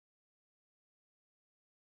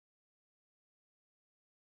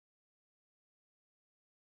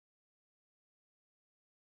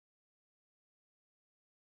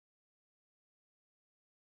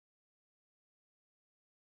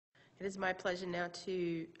It is my pleasure now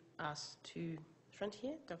to ask to the front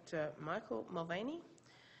here Dr. Michael Mulvaney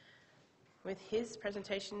with his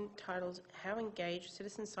presentation titled How Engaged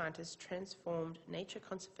Citizen Scientists Transformed Nature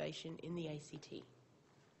Conservation in the ACT.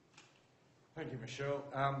 Thank you, Michelle.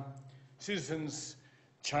 Citizens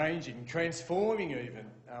changing, transforming even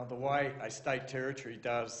the way a state territory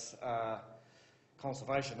does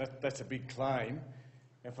conservation, that's a big claim.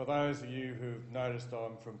 And for those of you who've noticed,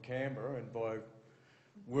 I'm from Canberra, and by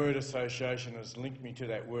word association has linked me to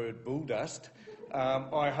that word bulldust.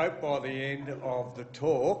 I hope by the end of the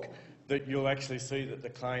talk that you'll actually see that the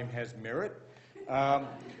claim has merit.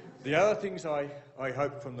 The other things I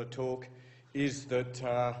hope from the talk is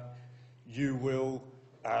that you will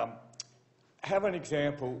have an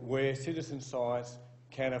example where citizen science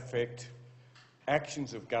can affect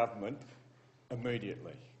actions of government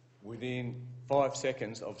immediately. Within 5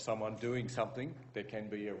 seconds of someone doing something, there can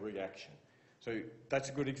be a reaction. So that's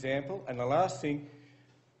a good example. And the last thing,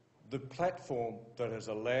 the platform that has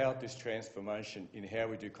allowed this transformation in how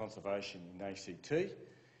we do conservation in ACT,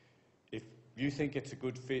 if you think it's a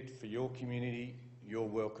good fit for your community, you're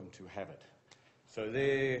welcome to have it. So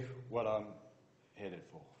they're what I'm headed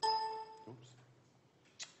for. Oops.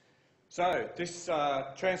 So this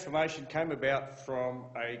transformation came about from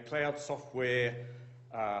a cloud software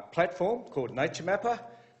platform called Nature Mapper,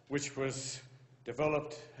 which was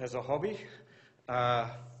developed as a hobby,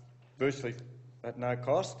 virtually at no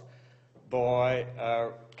cost, by a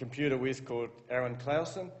computer whiz called Aaron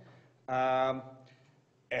Clausen, and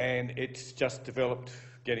it's just developed,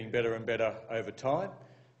 getting better and better over time.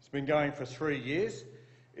 It's been going for 3 years.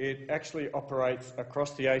 It actually operates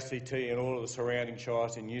across the ACT and all of the surrounding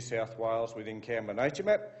shires in New South Wales within Canberra Nature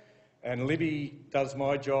Map. And Libby does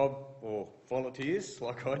my job, or volunteers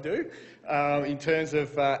like I do, in terms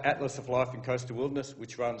of Atlas of Life in Coastal Wilderness,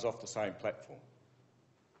 which runs off the same platform.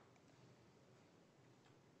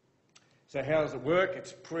 So how does it work?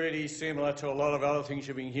 It's pretty similar to a lot of other things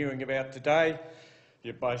you've been hearing about today.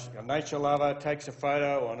 You're basically a nature lover, takes a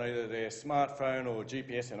photo on either their smartphone or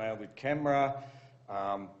GPS-enabled camera.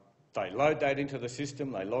 They load that into the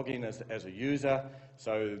system, they log in as a user,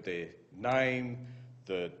 so their name,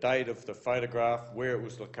 the date of the photograph, where it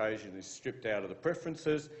was located is stripped out of the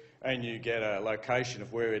preferences, and you get a location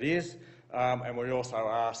of where it is. And we also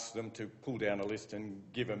ask them to pull down a list and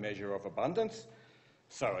give a measure of abundance.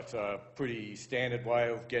 So it's a pretty standard way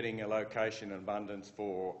of getting a location and abundance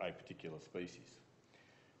for a particular species.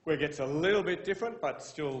 Where it gets a little bit different, but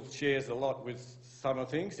still shares a lot with some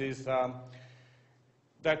of the things, is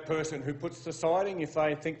that person who puts the sighting, if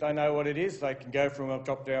they think they know what it is, they can go from a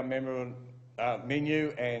drop-down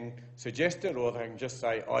menu and suggest it, or they can just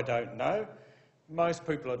say, I don't know. Most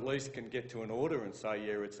people at least can get to an order and say,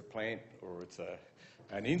 yeah, it's a plant or it's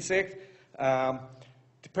an insect.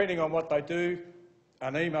 Depending on what they do,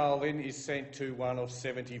 an email then is sent to one of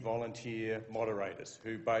 70 volunteer moderators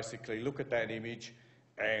who basically look at that image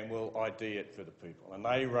and will ID it for the people. And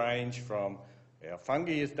they range from, our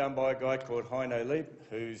fungi is done by a guy called Heino Lieb,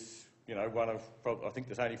 who's one of, I think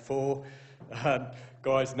there's only 4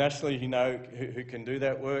 guys nationally who can do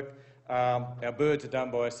that work. Our birds are done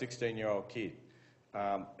by a 16-year-old kid.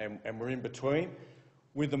 And we're in between.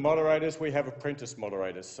 With the moderators, we have apprentice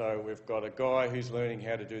moderators. So we've got a guy who's learning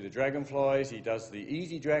how to do the dragonflies. He does the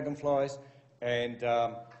easy dragonflies, and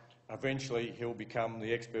eventually he'll become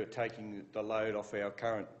the expert taking the load off our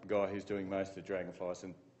current guy who's doing most of the dragonflies,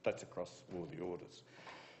 and that's across all the orders.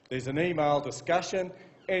 There's an email discussion.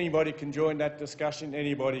 Anybody can join that discussion.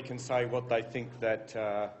 Anybody can say what they think that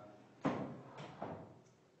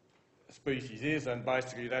species is, and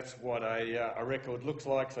basically that's what a record looks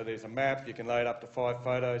like. So there's a map. You can load up to 5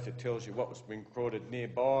 photos. It tells you what was being recorded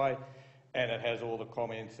nearby, and it has all the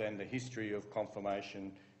comments and the history of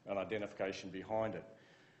confirmation and identification behind it.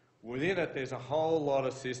 Within it, there's a whole lot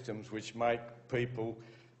of systems which make people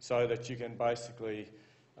so that you can basically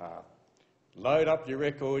load up your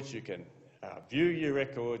records, you can view your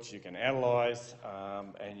records, you can analyse,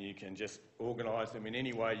 and you can just organise them in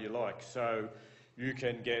any way you like. So you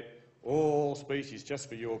can get all species just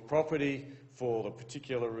for your property, for the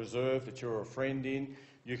particular reserve that you're a friend in.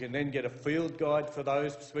 You can then get a field guide for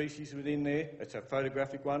those species within there. It's a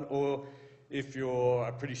photographic one. Or if you're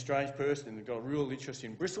a pretty strange person and you've got a real interest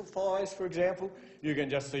in bristleflies, for example, you can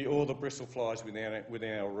just see all the bristleflies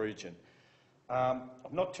within our region. I'm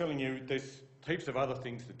not telling you there's heaps of other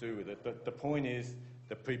things to do with it, but the point is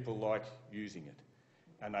that people like using it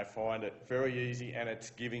and they find it very easy, and it's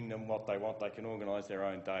giving them what they want. They can organise their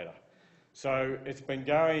own data. So it's been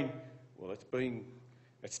going, well, it's been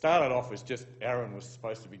It started off as just Aaron was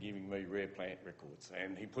supposed to be giving me rare plant records,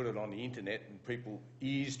 and he put it on the internet and people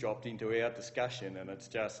eavesdropped into our discussion, and it's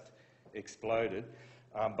just exploded.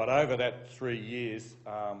 But over that 3 years,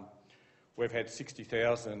 we've had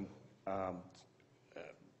 60,000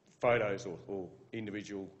 photos or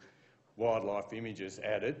individual wildlife images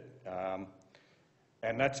added,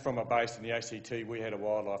 and that's from a base in the ACT. We had a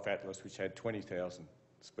wildlife atlas which had 20,000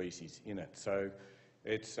 species in it. So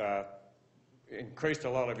it's increased a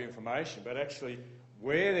lot of information, but actually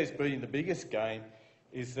where there's been the biggest gain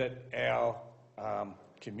is that our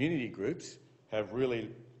community groups have really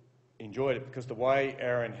enjoyed it, because the way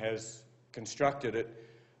Aaron has constructed it,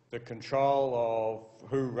 the control of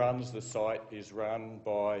who runs the site is run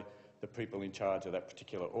by the people in charge of that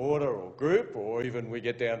particular order or group, or even we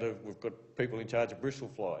get down to, we've got people in charge of bristle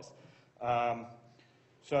flies.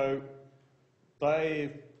 So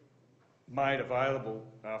they've made available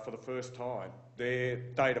for the first time their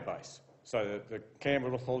database. So the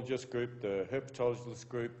Canberra ornithologist group, the herpetologist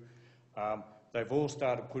group, they've all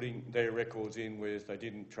started putting their records in, whereas they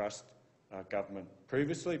didn't trust government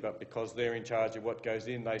previously, but because they're in charge of what goes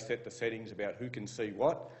in, they set the settings about who can see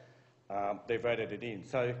what, they've added it in.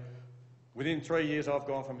 So within 3 years, I've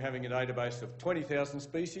gone from having a database of 20,000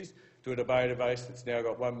 species to a database that's now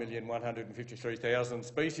got 1,153,000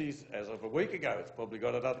 species as of a week ago. It's probably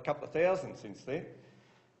got another couple of thousand since then.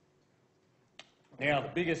 Now, the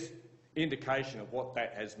biggest indication of what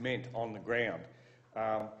that has meant on the ground,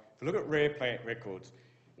 if you look at rare plant records,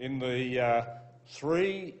 in the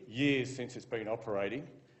 3 years since it's been operating,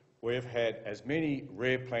 we've had as many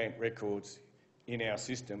rare plant records in our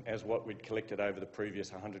system as what we'd collected over the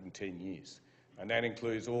previous 110 years. And that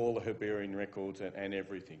includes all the herbarium records and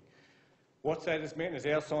everything. What that has meant is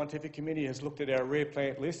our scientific committee has looked at our rare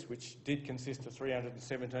plant list, which did consist of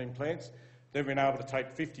 317 plants. They've been able to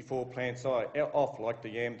take 54 plants off, like the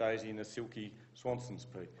yam daisy and the silky Swanson's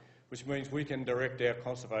pea, which means we can direct our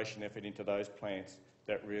conservation effort into those plants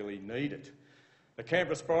that really need it. The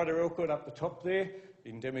Canberra spider orchid up the top there,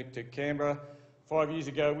 endemic to Canberra. 5 years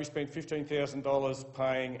ago, we spent $15,000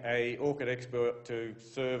 paying an orchid expert to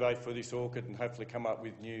survey for this orchid and hopefully come up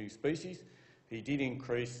with new species. He did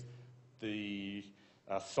increase the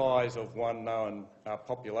size of one known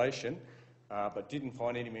population, but didn't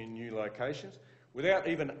find any new locations. Without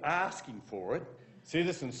even asking for it,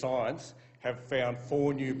 citizen science have found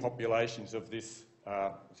 4 new populations of this,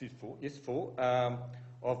 of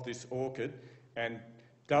this orchid, and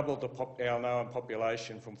doubled our known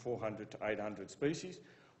population from 400 to 800 species.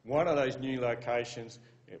 One of those new locations,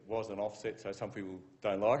 it was an offset, so some people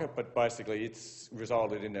don't like it, but basically it's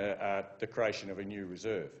resulted in the creation of a new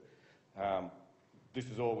reserve. This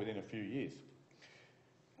is all within a few years.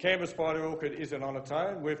 Canberra spider orchid isn't on its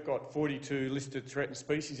own. We've got 42 listed threatened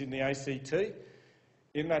species in the ACT.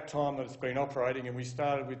 In that time that it's been operating, and we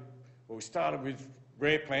started with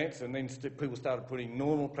rare plants, and then people started putting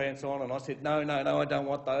normal plants on, and I said, no, I don't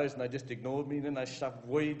want those, and they just ignored me. Then they shoved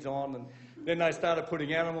weeds on, and then they started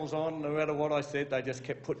putting animals on. No matter what I said, they just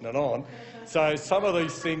kept putting it on. So some of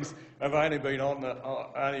these things have only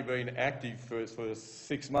been active for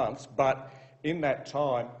 6 months, but in that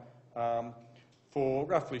time, for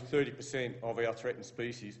roughly 30% of our threatened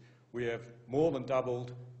species, we have more than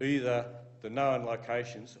doubled either the known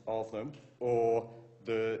locations of them or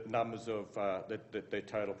the numbers of their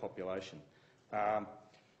total population. And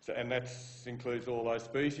that includes all those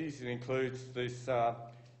species. It includes this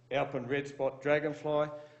Alpine red spot dragonfly,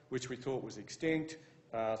 which we thought was extinct.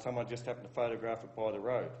 Someone just happened to photograph it by the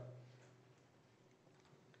road.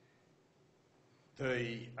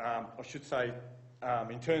 I should say,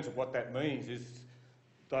 in terms of what that means, is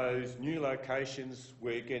those new locations,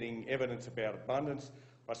 we're getting evidence about abundance.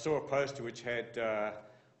 I saw a poster which had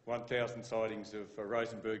 1,000 sightings of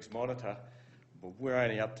Rosenberg's monitor. Well, we're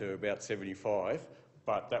only up to about 75,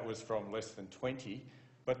 but that was from less than 20.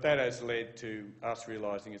 But that has led to us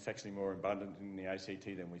realising it's actually more abundant in the ACT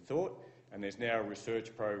than we thought. And there's now a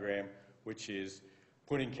research program which is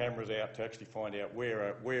putting cameras out to actually find out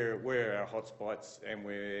where are our hotspots, and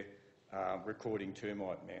we're recording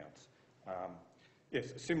termite mounds.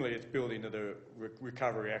 Yes, similarly, it's built into the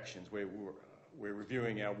recovery actions where we're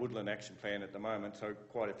reviewing our woodland action plan at the moment, so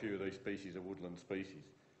quite a few of these species are woodland species.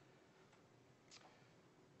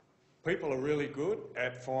 People are really good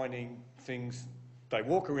at finding things. They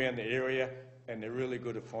walk around the area and they're really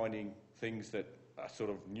good at finding things that are sort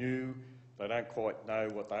of new. They don't quite know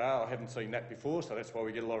what they are. I haven't seen that before, so that's why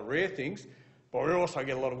we get a lot of rare things, but we also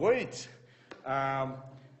get a lot of weeds.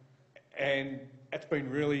 And that's been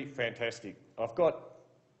really fantastic.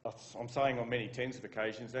 I'm saying on many tens of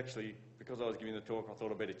occasions, actually, because I was giving the talk, I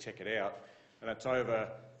thought I'd better check it out. and it's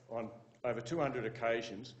on over 200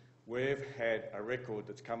 occasions, we've had a record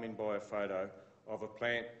that's come in by a photo of a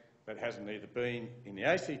plant that hasn't either been in the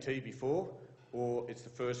ACT before or it's the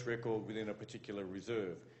first record within a particular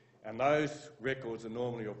reserve. And those records are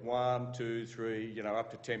normally of 1, 2, 3,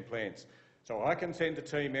 up to 10 plants. So I can send a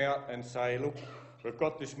team out and say, look, we've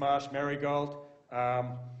got this marsh marigold.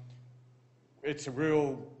 It's a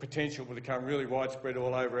real potential to become really widespread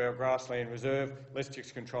all over our grassland reserve. Let's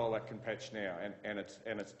just control that patch now, and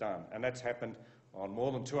it's done. And that's happened on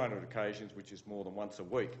more than 200 occasions, which is more than once a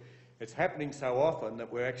week. It's happening so often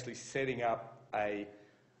that we're actually setting up a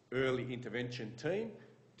early intervention team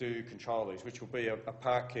to control these, which will be a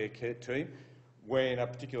park care team. When a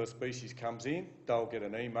particular species comes in, they'll get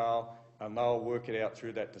an email and they'll work it out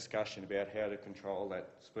through that discussion about how to control that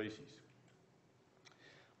species.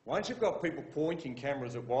 Once you've got people pointing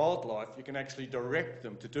cameras at wildlife, you can actually direct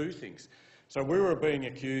them to do things. So we were being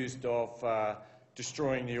accused of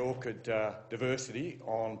destroying the orchid diversity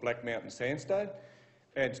on Black Mountain sandstone.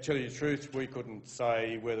 And to tell you the truth, we couldn't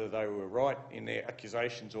say whether they were right in their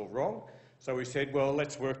accusations or wrong. So we said, well,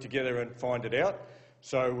 let's work together and find it out.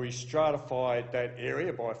 So we stratified that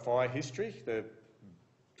area by fire history. The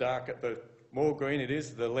more green it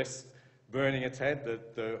is, the less burning it's had.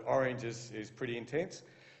 The orange is pretty intense.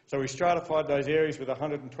 So we stratified those areas with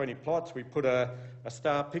 120 plots. We put a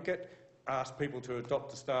star picket, asked people to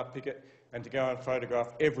adopt a star picket and to go and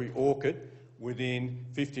photograph every orchid within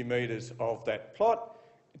 50 metres of that plot.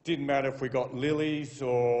 It didn't matter if we got lilies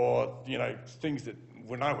or, things that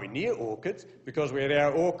were nowhere near orchids, because we had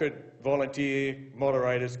our orchid volunteer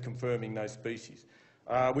moderators confirming those species.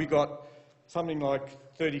 We got something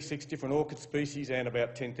like 36 different orchid species and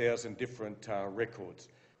about 10,000 different records,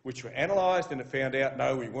 which were analysed, and it found out,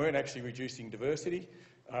 no, we weren't actually reducing diversity,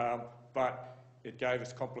 but it gave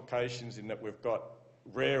us complications in that we've got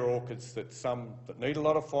rare orchids, some that need a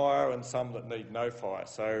lot of fire and some that need no fire.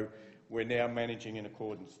 So we're now managing in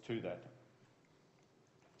accordance to that.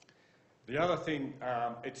 The other thing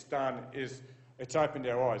it's done is it's opened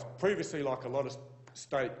our eyes. Previously, like a lot of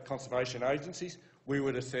state conservation agencies, we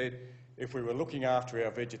would have said, if we were looking after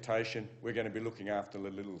our vegetation, we're going to be looking after the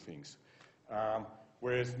little things.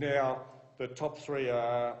 Whereas now, the top three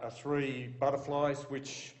are three butterflies,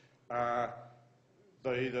 which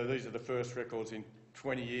these are the first records in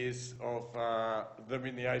 20 years of them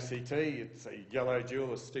in the ACT. It's a yellow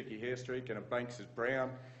jewel, a sticky hair streak, and a Banks's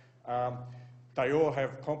brown. They all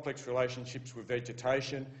have complex relationships with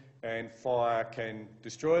vegetation, and fire can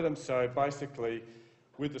destroy them. So basically,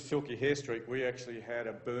 with the silky hair streak, we actually had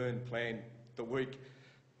a burn planned the week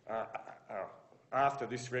after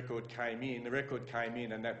this record came in. The record came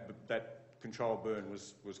in, and that control burn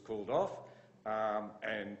was called off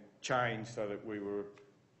and changed so that we were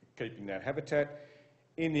keeping that habitat.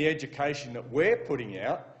 In the education that we're putting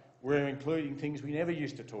out, we're including things we never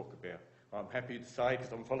used to talk about. I'm happy to say,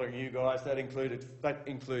 because I'm following you guys, that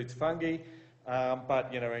includes fungi,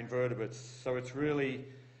 but invertebrates. So it's really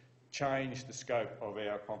changed the scope of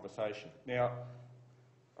our conversation. Now,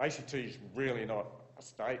 ACT is really not a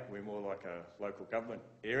state. We're more like a local government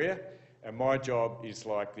area, and my job is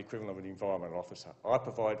like the equivalent of an environment officer. I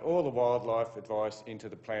provide all the wildlife advice into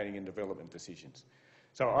the planning and development decisions.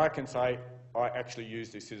 So I can say I actually use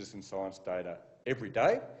this citizen science data every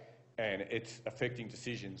day, and it's affecting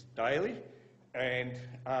decisions daily, and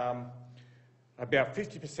about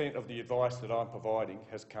 50% of the advice that I'm providing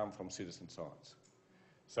has come from citizen science.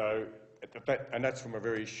 So, and that's from a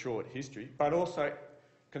very short history, but also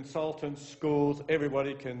consultants, schools,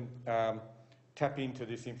 everybody can tap into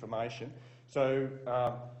this information. So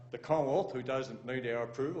the Commonwealth, who doesn't need our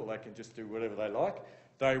approval, they can just do whatever they like.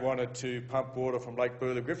 They wanted to pump water from Lake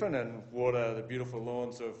Burley Griffin and water the beautiful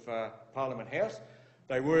lawns of Parliament House.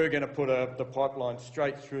 They were going to put the pipeline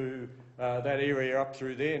straight through that area up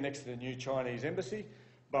through there next to the new Chinese embassy,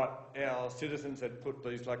 but our citizens had put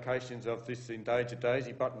these locations of this endangered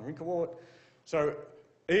daisy, button wrinklewort. So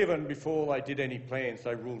even before they did any plans,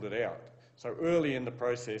 they ruled it out. So early in the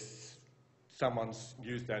process, someone's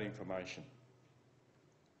used that information.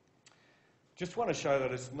 Just want to show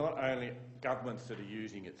that it's not only governments that are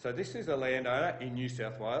using it. So this is a landowner in New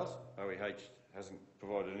South Wales. OEH hasn't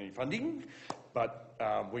provided any funding, but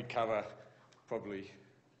we cover probably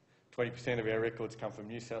 20% of our records come from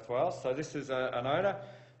New South Wales. So this is an owner.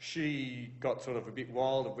 She got sort of a bit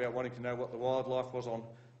wild about wanting to know what the wildlife was on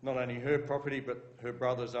not only her property, but her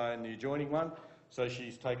brother's own, the adjoining one. So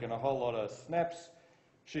she's taken a whole lot of snaps.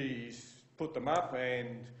 She's put them up,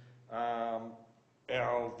 and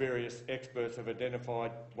our various experts have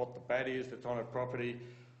identified what the bat is that's on her property,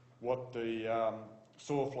 what the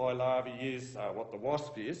sawfly larvae is, what the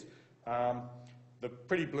wasp is, The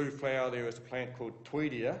pretty blue flower there is a plant called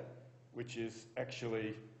Tweedia, which is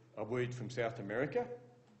actually a weed from South America.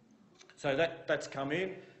 So that's come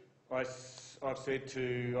in. I've sent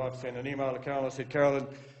an email to Carolyn. I said, Carolyn,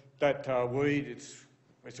 that weed,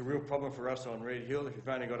 it's a real problem for us on Red Hill. If you've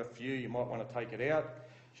only got a few, you might want to take it out.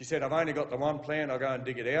 She said, I've only got the one plant, I'll go and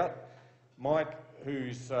dig it out. Mike,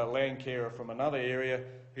 who's a land carer from another area,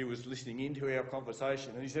 he was listening into our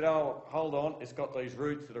conversation, and he said, oh, hold on, it's got these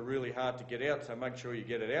roots that are really hard to get out, so make sure you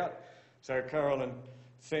get it out. So Carolyn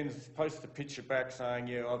posts a picture back saying,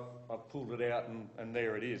 yeah, I've pulled it out and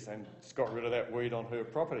there it is, and it's got rid of that weed on her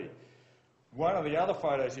property. One of the other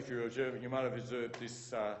photos, if you're observing, you might have observed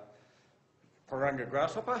this Purunga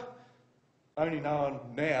grasshopper, only known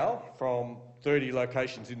now from 30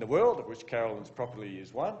 locations in the world, of which Carolyn's property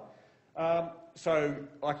is one. So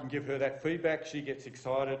I can give her that feedback. She gets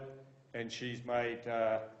excited, and she's made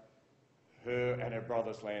her and her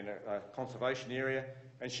brother's land a conservation area,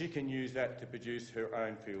 and she can use that to produce her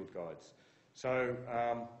own field guides. So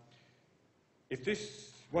if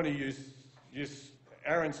this want to use,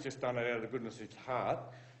 Aaron's just done it out of the goodness of his heart,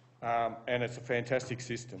 and it's a fantastic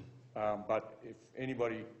system. But if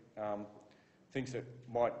anybody thinks it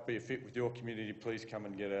might be a fit with your community, please come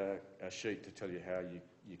and get a sheet to tell you how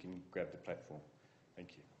you can grab the platform.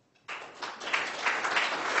 Thank you.